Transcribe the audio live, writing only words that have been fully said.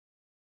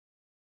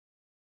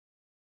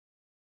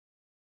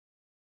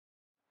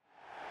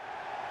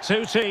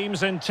Two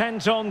teams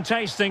intent on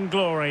tasting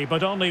glory,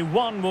 but only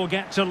one will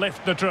get to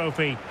lift the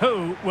trophy.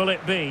 Who will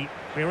it be?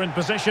 We're in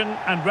position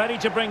and ready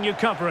to bring you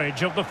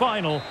coverage of the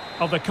final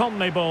of the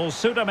CONMEBOL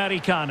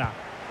Sudamericana.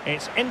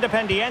 It's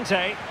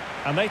Independiente,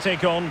 and they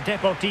take on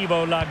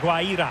Deportivo La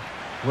Guaira.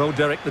 Well,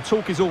 Derek, the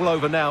talk is all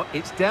over now.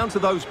 It's down to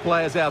those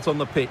players out on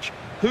the pitch.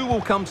 Who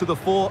will come to the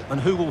fore and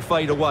who will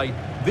fade away?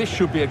 This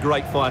should be a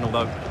great final,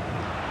 though.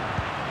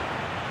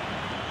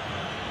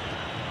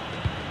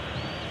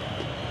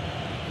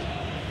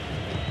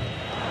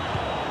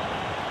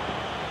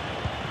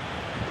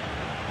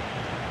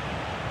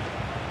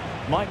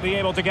 Might be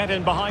able to get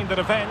in behind the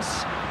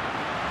defence.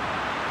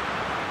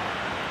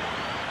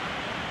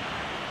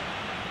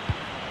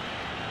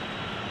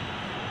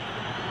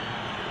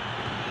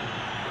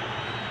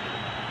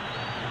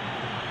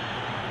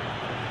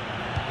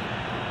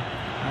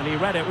 And he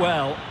read it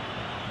well.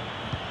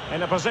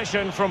 In a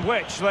position from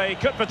which they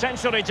could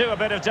potentially do a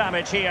bit of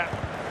damage here.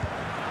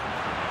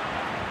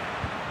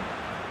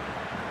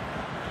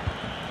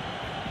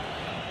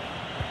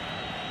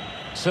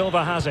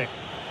 Silva has it.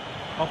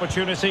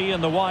 Opportunity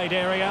in the wide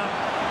area.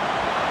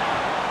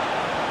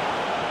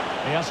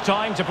 He has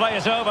time to play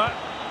it over.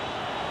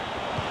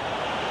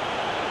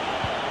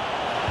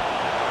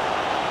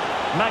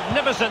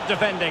 Magnificent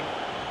defending.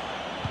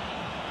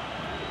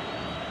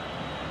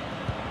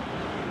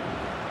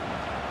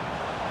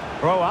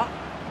 Roa.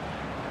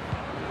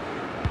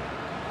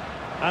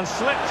 And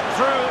slipped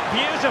through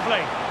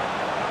beautifully.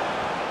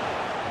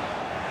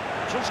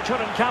 Just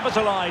couldn't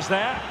capitalise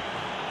there.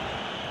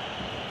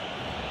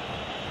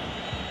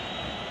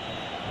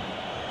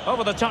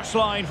 Over the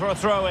touchline for a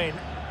throw-in.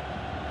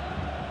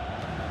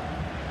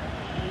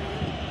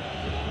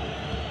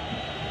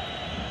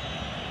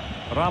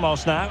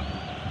 Ramos now.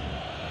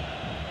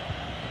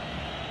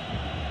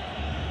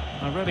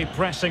 They're really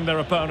pressing their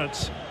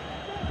opponents.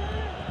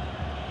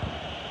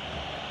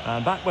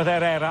 And back with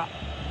Herrera.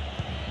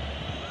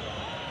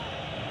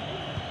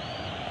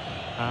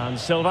 And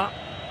Silva.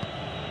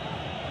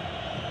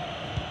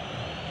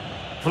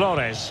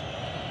 Flores.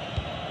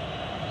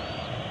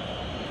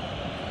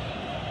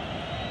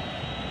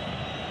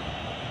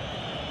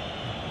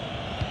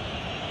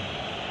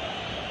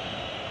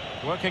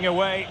 Working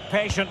away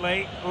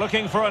patiently,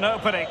 looking for an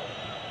opening.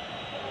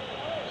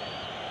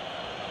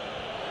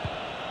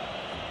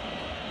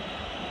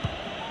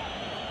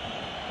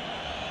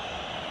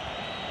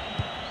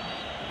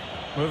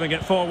 Moving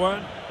it forward.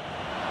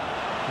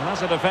 And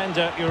as a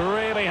defender, you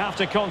really have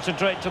to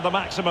concentrate to the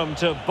maximum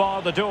to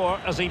bar the door,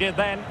 as he did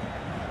then.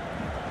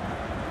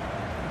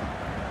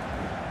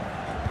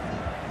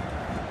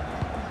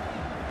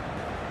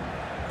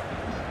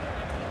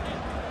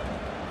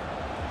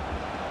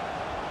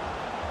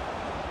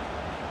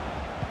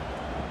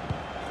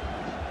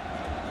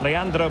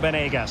 Leandro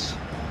Benegas.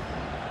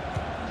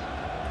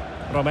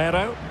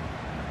 Romero.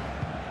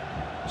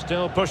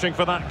 Still pushing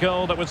for that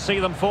goal that would see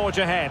them forge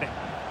ahead.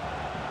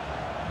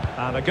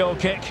 And a goal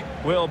kick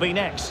will be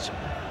next.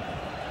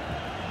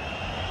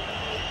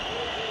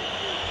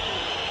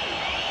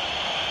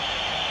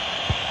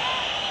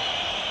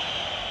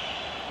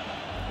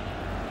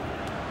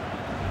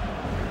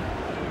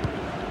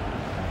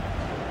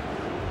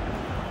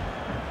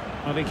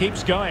 And he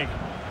keeps going,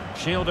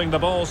 shielding the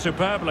ball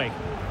superbly.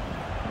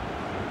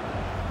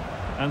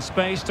 And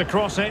space to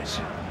cross it.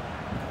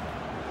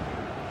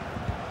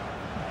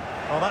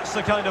 Well, that's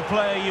the kind of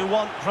play you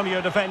want from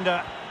your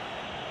defender.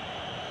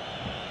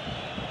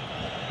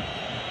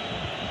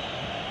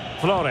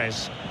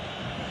 Flores.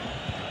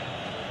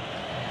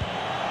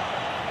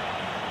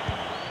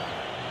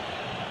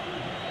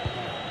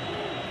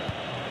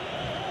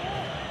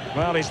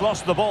 Well, he's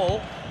lost the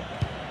ball.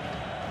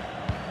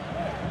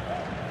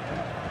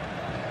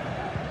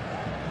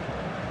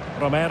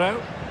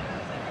 Romero.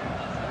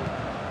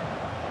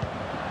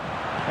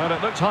 Well,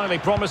 it looked highly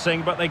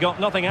promising, but they got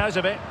nothing out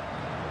of it.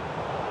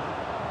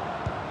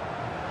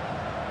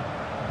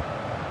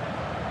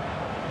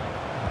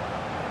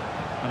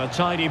 And a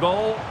tidy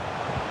ball.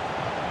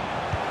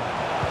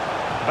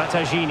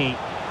 Battaglini.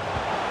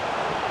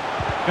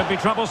 Could be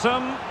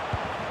troublesome.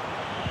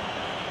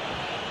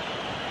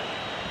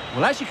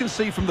 Well, as you can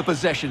see from the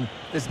possession,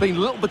 there's been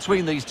little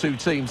between these two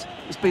teams.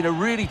 It's been a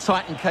really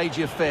tight and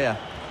cagey affair.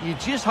 You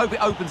just hope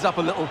it opens up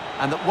a little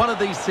and that one of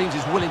these teams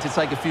is willing to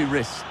take a few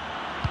risks.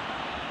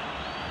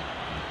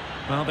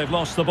 Well, they've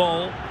lost the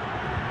ball.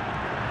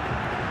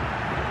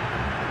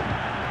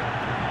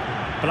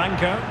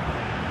 Blanco.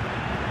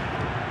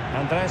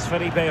 Andres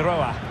Felipe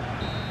Roa.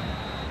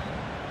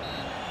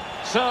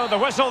 So the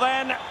whistle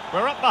then.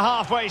 We're at the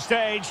halfway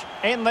stage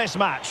in this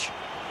match.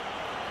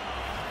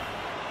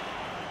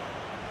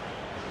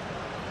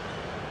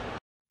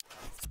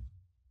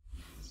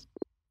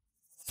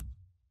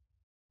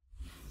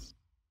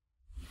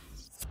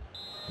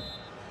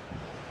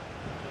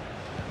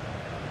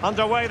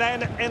 Underway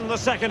then in the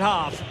second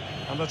half.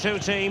 And the two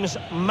teams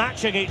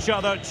matching each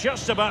other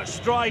just about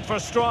stride for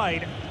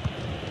stride.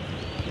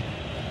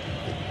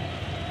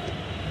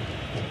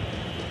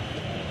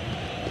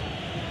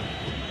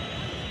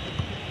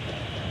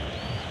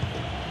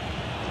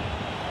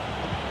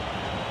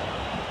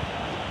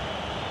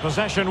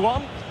 Possession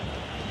one.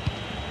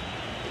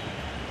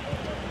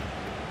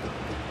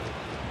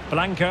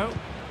 Blanco.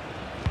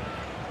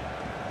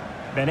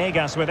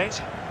 Venegas with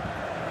it.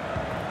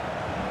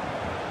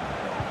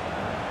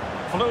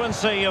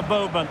 Fluency of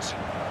movement.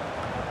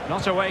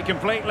 Not away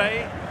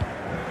completely.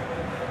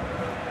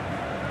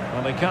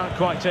 Well, they can't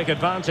quite take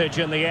advantage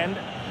in the end.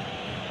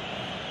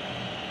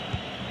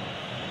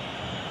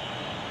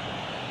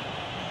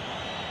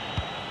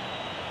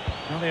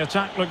 Well, the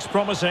attack looks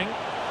promising.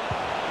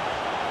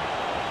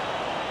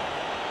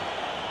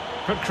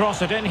 Could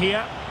cross it in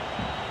here.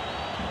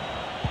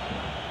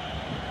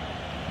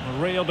 A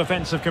real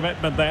defensive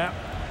commitment there.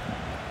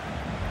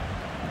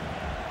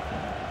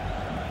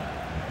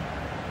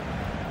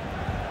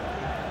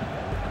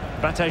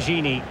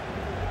 Battaglini.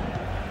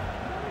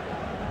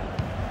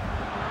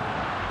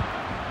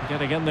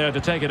 Getting in there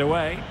to take it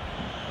away.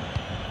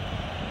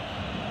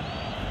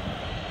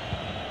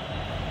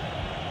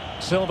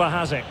 Silva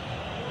has it.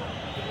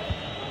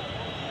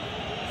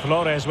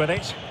 Flores with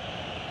it.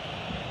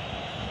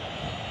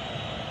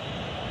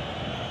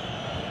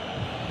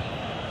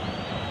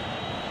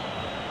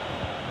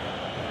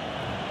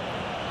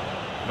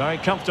 Very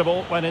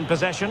comfortable when in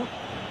possession.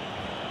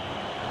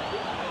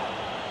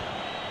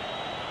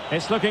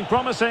 It's looking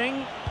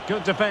promising.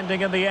 Good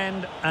defending in the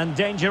end, and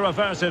danger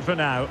averted for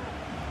now.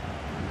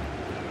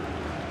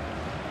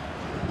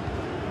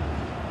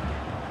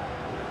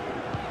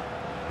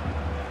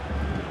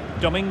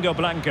 Domingo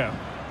Blanco.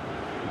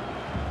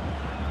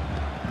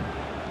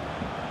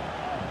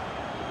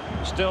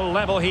 Still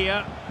level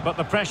here, but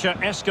the pressure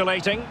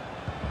escalating.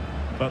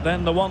 But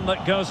then the one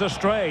that goes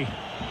astray.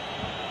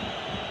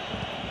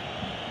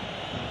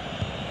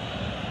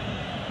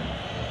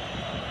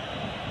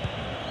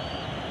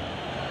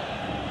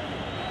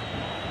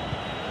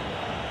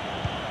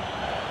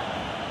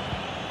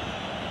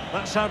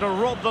 That's how to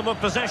rob them of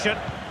possession.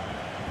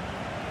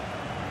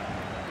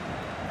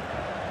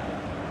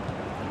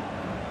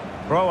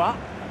 Roa.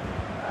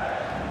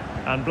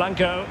 And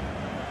Blanco.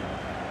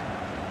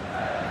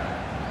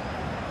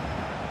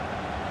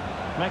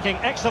 Making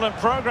excellent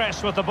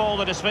progress with the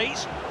ball at his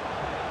feet.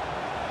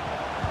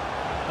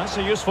 That's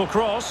a useful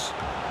cross.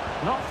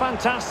 Not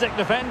fantastic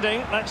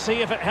defending. Let's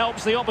see if it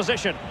helps the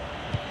opposition.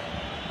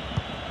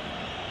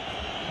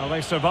 Well,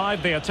 they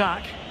survived the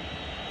attack.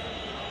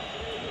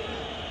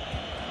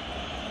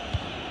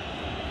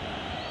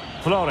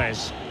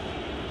 Flores.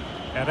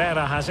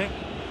 Herrera has it.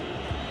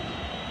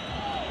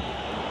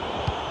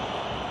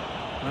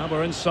 Now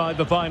we're inside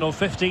the final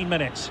 15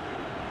 minutes.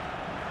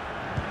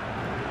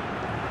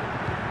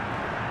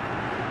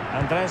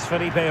 Andres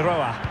Felipe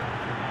Roa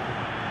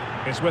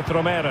is with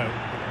Romero.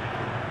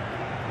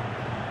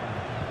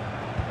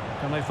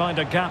 Can they find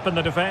a gap in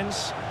the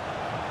defence?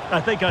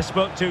 I think I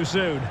spoke too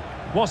soon.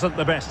 Wasn't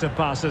the best of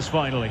passes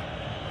finally.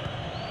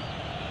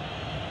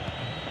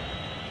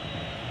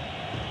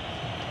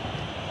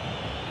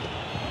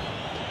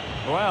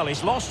 Well,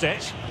 he's lost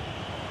it.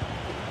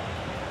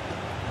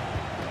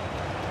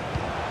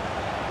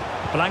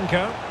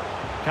 Blanco.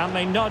 Can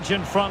they nudge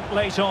in front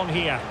late on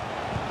here?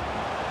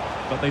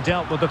 But they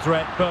dealt with the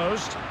threat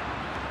posed.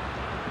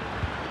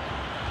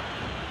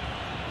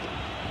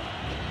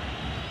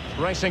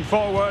 Racing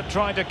forward,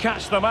 trying to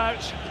catch them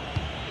out.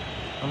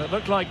 And it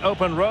looked like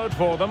open road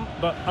for them,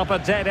 but up a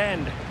dead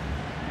end.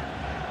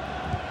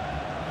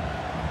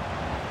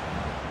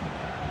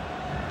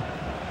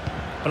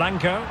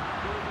 Blanco.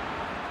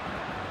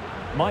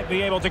 Might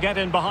be able to get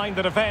in behind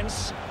the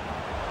defence.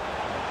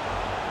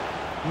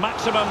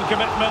 Maximum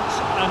commitment,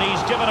 and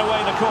he's given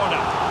away the corner.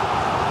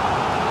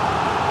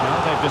 Well,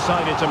 they've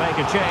decided to make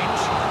a change.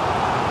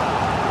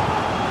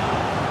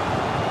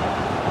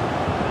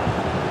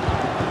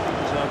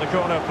 So the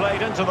corner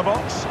played into the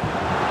box.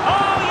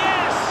 Oh,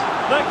 yes!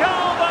 The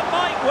goal that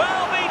might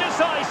well be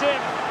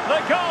decisive.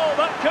 The goal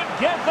that could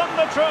give them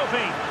the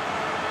trophy.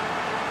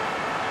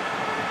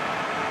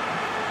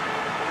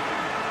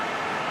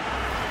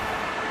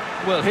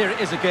 Well, here it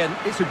is again.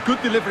 It's a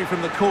good delivery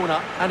from the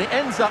corner, and it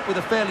ends up with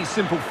a fairly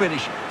simple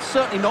finish.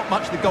 Certainly not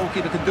much the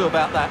goalkeeper can do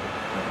about that.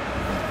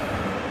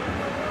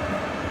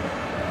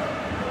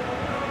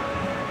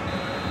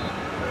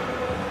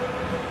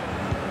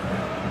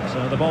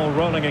 So the ball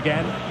rolling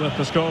again, with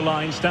the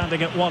scoreline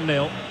standing at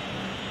 1-0.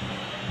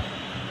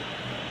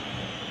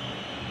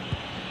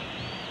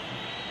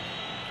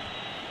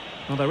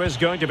 Well, there is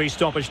going to be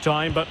stoppage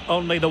time, but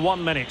only the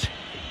 1 minute.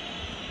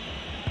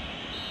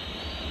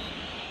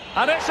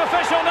 And it's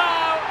official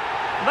now.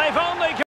 They've only